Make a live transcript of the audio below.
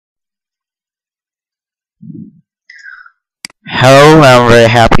Hello, I'm very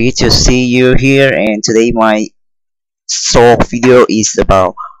happy to see you here, and today my short video is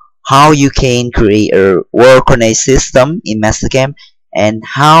about how you can create a world connect system in Mastercam and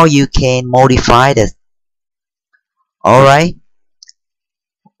how you can modify it. Alright,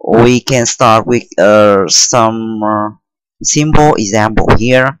 we can start with some simple example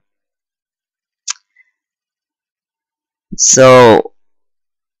here. So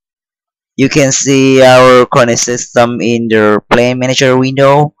you can see our connect system in the plane manager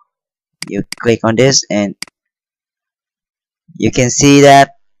window. You click on this and you can see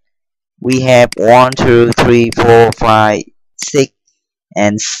that we have 1, 2, 3, 4, 5, 6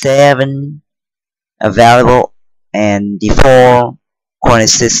 and 7 available and default coordinate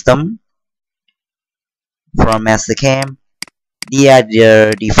system from Mastercam. They are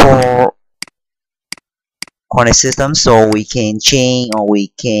the default coordinate system, so we can change or we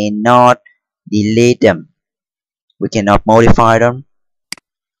cannot delete them, we cannot modify them,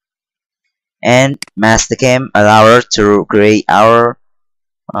 and Mastercam allows us to create our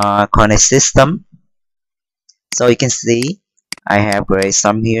coordinate system. So you can see I have created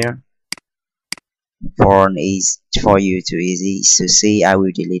some here for you to easy to see. I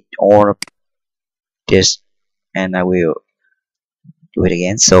will delete all of this and I will do it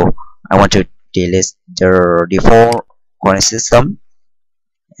again. So I want to delete the default coordinate system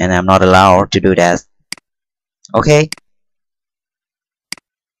and I'm not allowed to do that. Okay,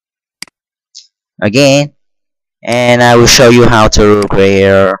 again, and I will show you how to create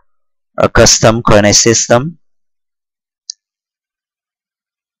a custom coordinate system.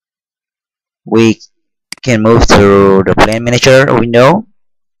 We can move to the plane manager window,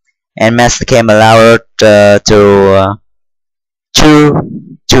 and Mastercam allows to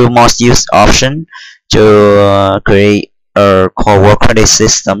two most used option to create a world credit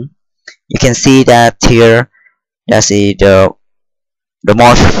system. You can see that here, that's the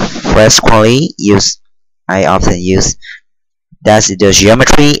most frequently used. I often use that's the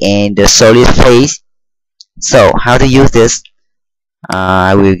geometry and the solid phase. So how to use this?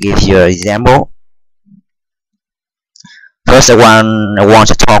 I will give you an example. First, I want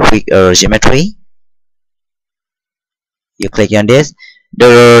to talk with geometry. You click on this.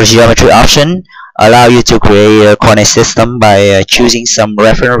 The geometry option allow you to create a coordinate system by choosing some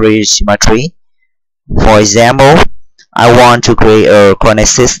reference geometry. For example, I want to create a coordinate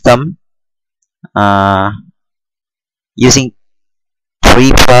system using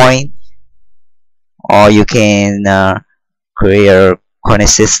 3 point, or you can create a coordinate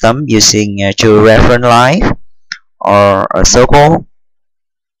system using 2 reference lines or a circle.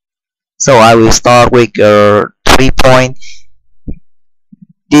 So I will start with 3 point.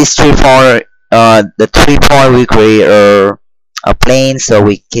 These 3 point, the 3 point we create a plane, so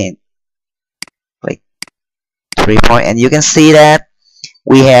we can click 3 point, and you can see that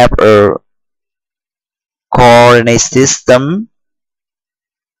we have a coordinate system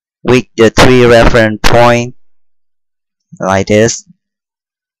with the 3 reference point like this.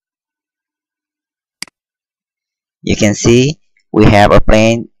 You can see we have a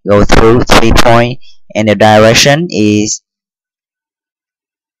plane go through 3 point, and the direction is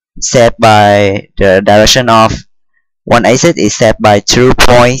set by the direction of one axis is set by 2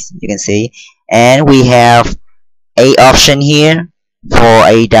 points. You can see, and we have a option here for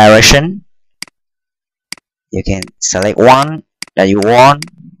a direction. You can select one that you want,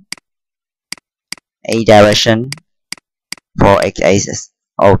 a direction for x axis.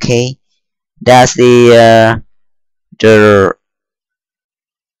 Okay, that's the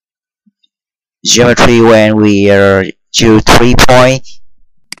geometry when we choose 3 points.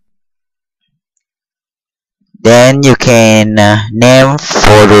 Then you can name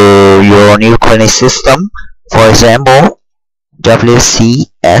for your new coordinate system. For example,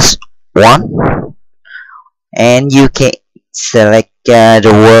 WCS1, and you can select the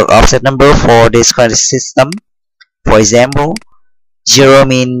work offset number for this coordinate system. For example, 0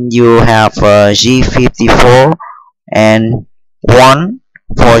 means you have G54 and 1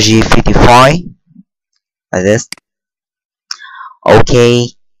 for G55 like this. Okay,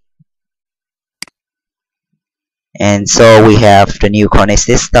 and so we have the new coordinate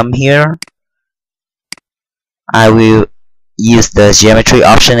system here. I will use the geometry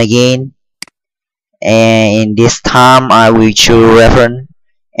option again, and in this time I will choose reference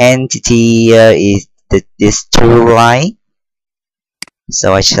entity is this 2 line.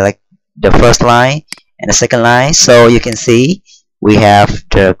 So I select the first line and the second line, so you can see we have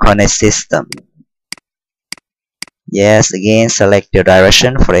the coordinate system. Yes, again select the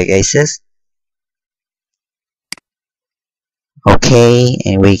direction for the axis. Okay,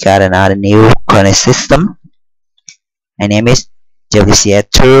 and we got another new coordinate system. My name is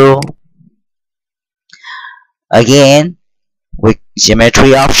duplicate tool. Again, with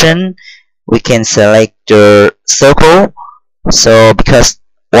geometry option, we can select the circle. So because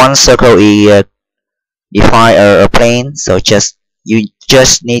one circle is define a plane, so you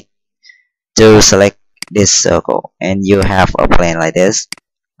just need to select this circle and you have a plane like this.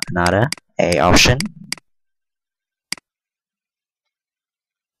 Another A option.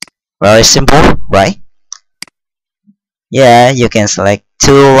 Very simple, right? Yeah, you can select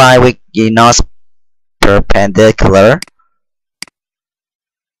two lines with not perpendicular.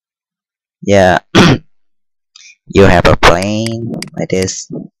 Yeah, you have a plane like this.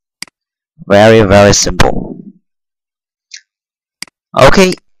 Very simple.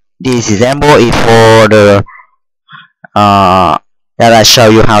 Okay, this example is for the that I show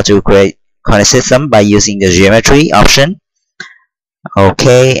you how to create coordinate system by using the geometry option.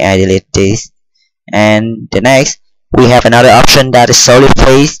 Okay, I delete this. And the next, we have another option that is solid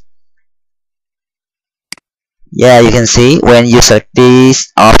face. Yeah, you can see when you select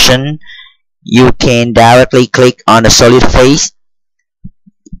this option, you can directly click on the solid face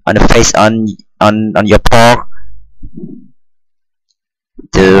on the face on your part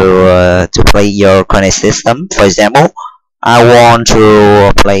to play your coordinate system. For example, I want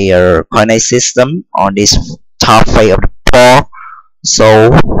to play a coordinate system on this top face of the part,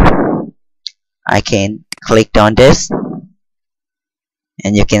 so I can click on this,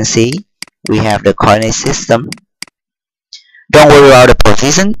 and you can see we have the coordinate system. Don't worry about the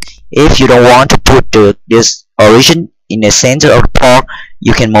position. If you don't want to put this origin in the center of the part,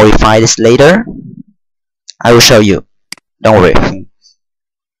 you can modify this later. I will show you. Don't worry.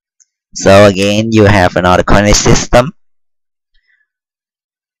 So again, you have another coordinate system.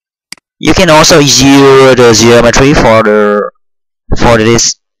 You can also use the geometry for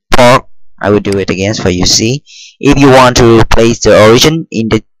this part. I will do it again for you see. If you want to place the origin in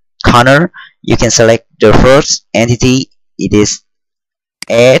the corner, you can select the first entity, it is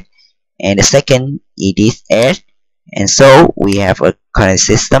add, and the second it is add, and so we have a coordinate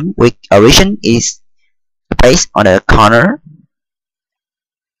system with origin is placed on the corner.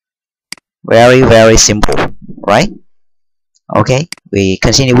 Very simple, right? Okay, we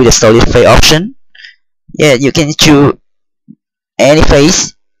continue with the solid face option. Yeah, you can choose any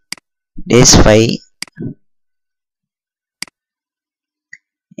face, this face,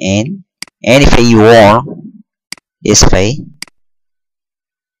 and any face you want, this face.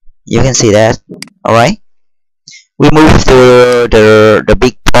 You can see that. Alright, we move to the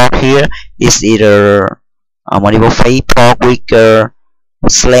big part here. This is either a multiple face part with a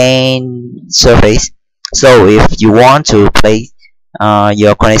slant surface. So if you want to place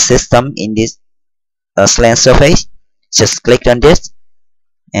your coordinate system in this slant surface, just click on this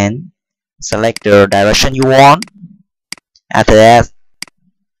and select the direction you want. After that,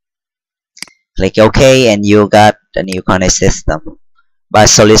 click OK, and you got the new coordinate system by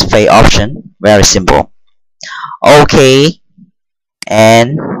solid face option. Very simple. Okay,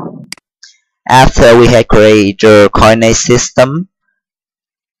 and after we had created the coordinate system,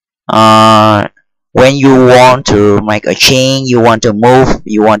 when you want to make a change, you want to move,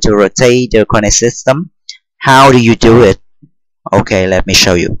 you want to rotate the coordinate system, how do you do it? Okay, let me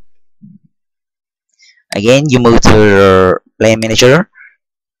show you. Again, you move to the plane manager,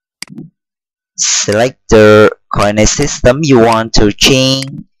 select the coordinate system you want to change,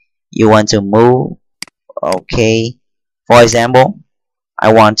 you want to move. Okay, for example,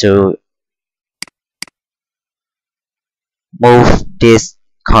 I want to move this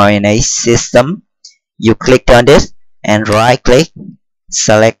coordinate system. You click on this and right click,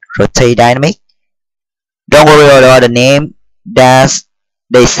 select rotate dynamic. Don't worry about the name, that's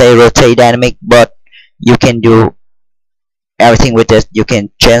they say rotate dynamic, but you can do everything with it. You can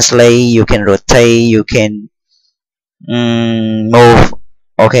translate, you can rotate, you can move.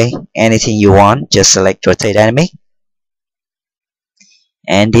 Okay, anything you want, just select rotate dynamic.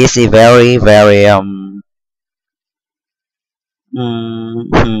 And this is very very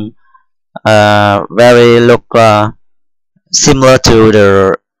look similar to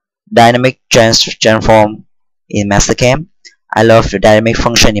the dynamic transform in Mastercam. I love the dynamic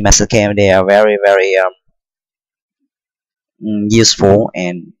function in Mastercam. They are very useful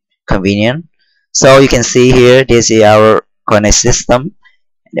and convenient. So you can see here, this is our coordinate system,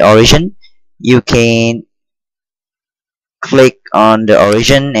 the origin. You can click on the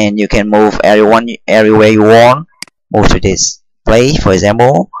origin and you can move everywhere you want. Move to this place, for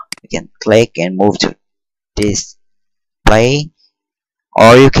example, you can click and move to this place,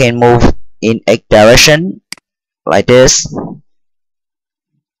 or you can move in X direction like this.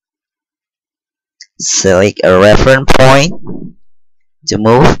 Select a reference point to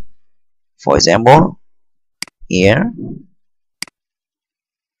move. For example, here,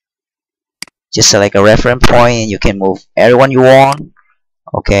 just select a reference point and you can move everyone you want.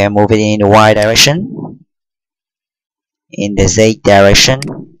 Okay, move it in the Y direction, in the Z direction.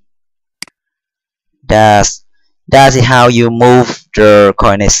 That's how you move the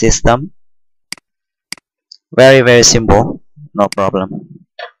coordinate system. Very simple, no problem.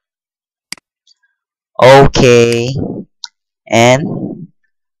 Okay, and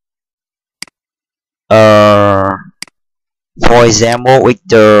for example, with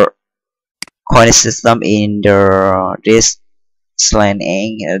the coordinate system in the this slant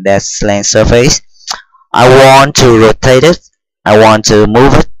angle, that slant surface, I want to rotate it. I want to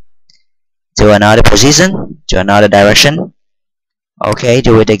move it to another position, to another direction. Okay,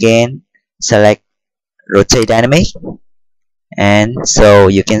 do it again. Select rotate dynamic, and so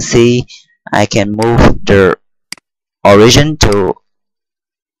you can see I can move the origin to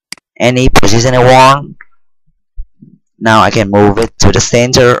any position I want. Now I can move it to the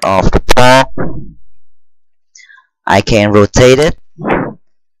center of the part. I can rotate it,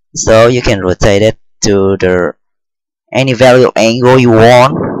 so you can rotate it to the any value of angle you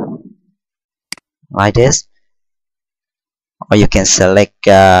want, like this. Or you can select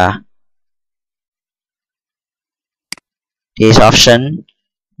this option.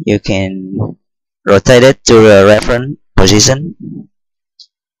 You can rotate it to the reference position.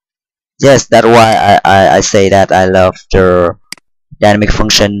 Yes, that's why I say that I love the dynamic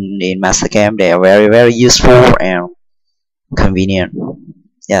function in Mastercam. They are very useful and convenient.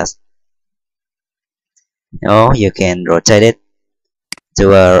 Yes, you can rotate it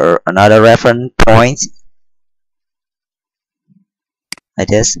to another reference point, like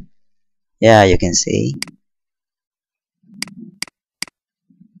this. Yeah, you can see.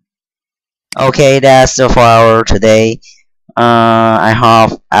 Okay, that's all for our today. I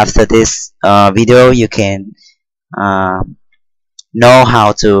hope after this video you can know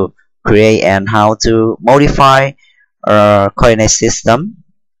how to create and how to modify a coordinate system.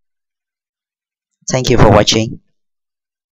 Thank you for watching.